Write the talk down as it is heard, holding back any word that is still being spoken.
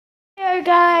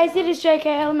Hello guys, it is JK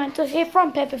Elemental here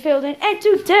from Pepperfield, and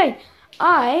today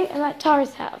I am at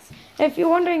Tara's house. If you're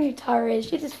wondering who Tara is,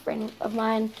 she's a friend of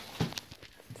mine.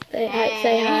 Say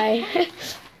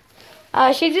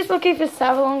hi. She's just looking for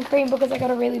Savlon cream because I got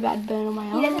a really bad burn on my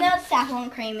arm. He doesn't know what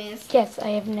Savlon cream is. Yes, I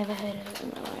have never heard of it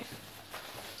in my life.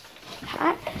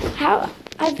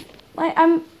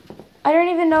 I don't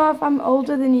even know if I'm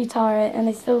older than you, Tara, and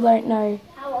I still don't know.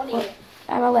 How old are you?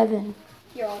 I'm 11.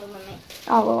 You're older than me.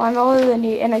 Oh, well, I'm older than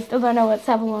you, and I still don't know what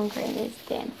Savlon cream is,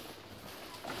 Dan.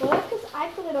 Well, because I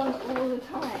put it on all the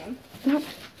time.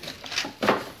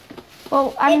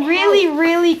 Well, I'm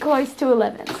really close to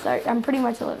 11, so I'm pretty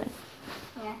much 11.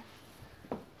 Yeah.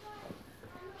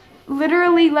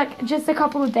 Literally, like, just a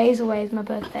couple of days away is my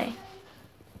birthday.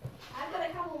 I've got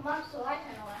a couple of months till I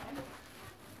turn 11.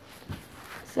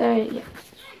 So, yeah.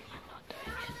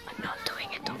 I'm not doing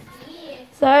it.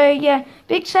 So, yeah,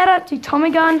 big shout out to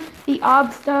Tommy Gun, the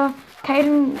Arbster,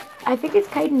 Caden, I think it's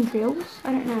Caden Drills,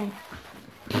 I don't know.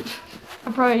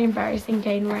 I'm probably embarrassing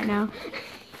Caden right now.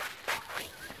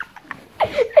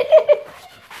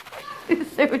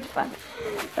 It's so much fun.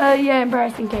 Yeah,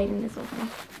 embarrassing Caden is awesome.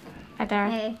 Hi,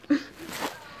 Tara. Hey.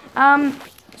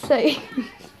 So,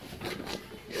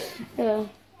 yeah,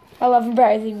 I love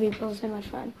embarrassing people, it's so much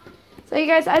fun. So, you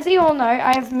guys, as you all know,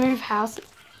 I have moved house.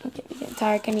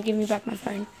 Tara, can you give me back my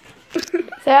phone?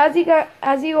 So,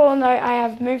 as you all know, I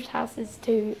have moved houses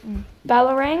to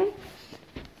Ballarang.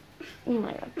 Oh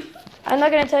my god. I'm not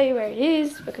going to tell you where it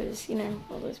is because, you know,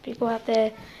 all those people out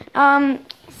there.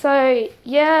 So,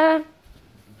 yeah.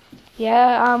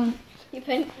 Yeah, You're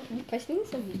posting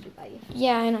this on YouTube, are you?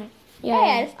 yeah, I know. Yeah.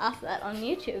 Hey, I just asked that on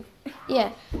YouTube.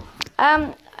 Yeah.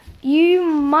 You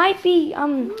might be,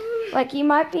 doing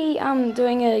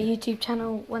a YouTube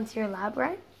channel once you're allowed,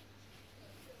 right?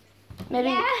 Maybe,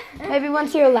 Yeah. maybe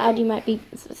once you're allowed, you might be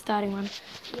starting one.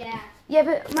 Yeah. Yeah,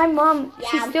 but my mom,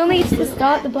 she Yeah, still needs to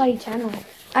start the bloody channel.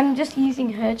 I'm just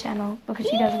using her channel because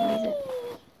she doesn't use it.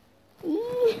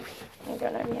 I'm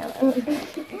gonna yell.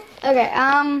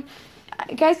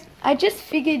 Okay, guys, I just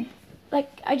figured,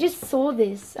 I just saw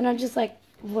this, and I'm just like,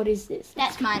 what is this?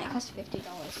 That's mine. It costs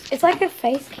 $50. It's like a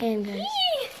face cam, guys.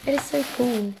 It is so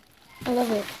cool. I love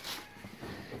it.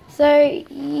 So,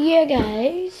 yeah,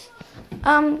 guys.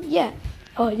 Yeah.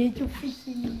 Oh, little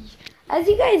fishy. As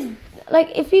you guys,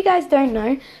 if you guys don't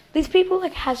know, these people,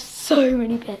 have so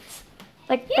many pets.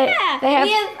 Yeah. They have...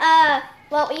 We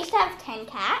have, we used to have 10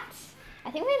 cats. I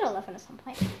think we had 11 at some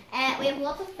point. And we have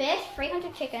lots of fish,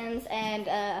 300 chickens, and,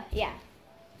 yeah.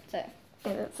 So...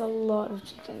 Yeah, that's a lot of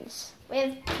chickens. We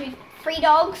have 3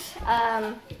 dogs.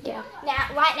 Yeah.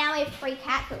 Right now we have 3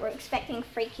 cats, but we're expecting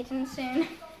 3 kittens soon.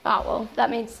 Oh, well,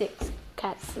 that means 6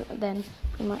 cats then,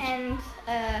 pretty much. And,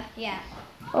 yeah.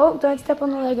 Oh, don't step on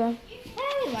the Lego. Yeah,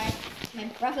 we won't. My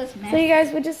brother's mess. So you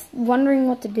guys were just wondering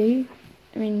what to do.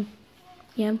 I mean,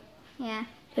 yeah. Yeah.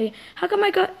 So, yeah. How come I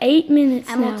got 8 minutes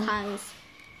And now? more tongues.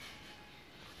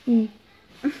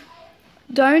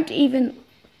 Don't even...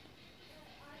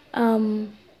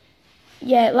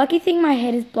 Yeah, lucky thing my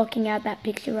head is blocking out that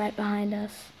picture right behind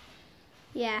us.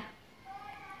 Yeah.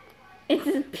 It's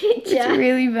a picture. It's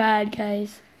really bad,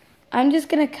 guys. I'm just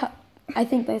gonna cut... I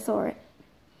think they saw it.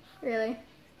 Really?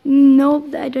 No,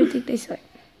 I don't think they saw it.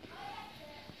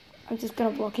 I'm just gonna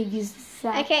block it. Use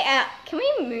that. Okay, can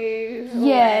we move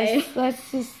Yes, away?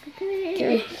 let's just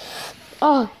go.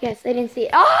 Oh, yes, they didn't see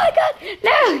it. Oh my god,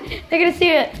 no! They're gonna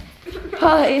see it.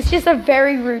 Oh, it's just a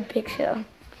very rude picture.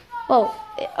 Oh,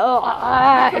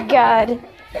 god.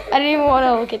 I didn't even want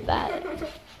to look at that.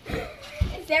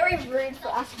 It's very rude for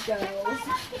us girls.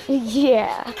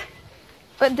 Yeah.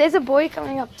 But there's a boy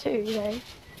coming up too, though.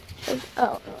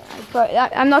 Oh,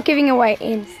 I'm not giving away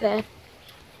hints there.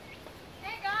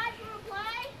 Hey guys, you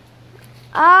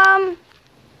wanna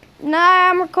play? No,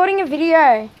 I'm recording a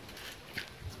video.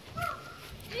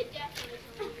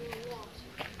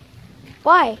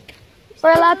 Why?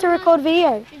 We're allowed to record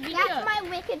video. That's my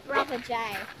wicked brother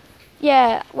Jay.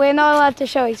 Yeah, we're not allowed to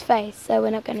show his face, so we're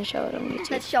not going to show it on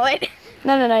YouTube. Let's show it.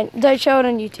 No, don't show it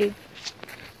on YouTube.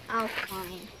 Oh,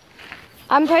 fine.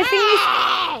 I'm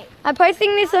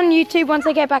posting this on YouTube once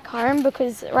I get back home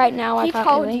because right now I can't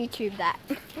told really. YouTube that.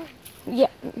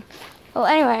 Yeah. Well,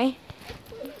 anyway.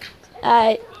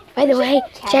 By the way,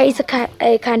 Jay's a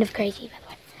kind of crazy, by the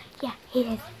way. Yeah, he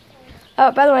is. Oh,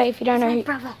 by the way, if you don't know who...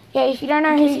 brother. Yeah, if you don't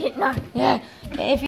know who... No. Yeah. If you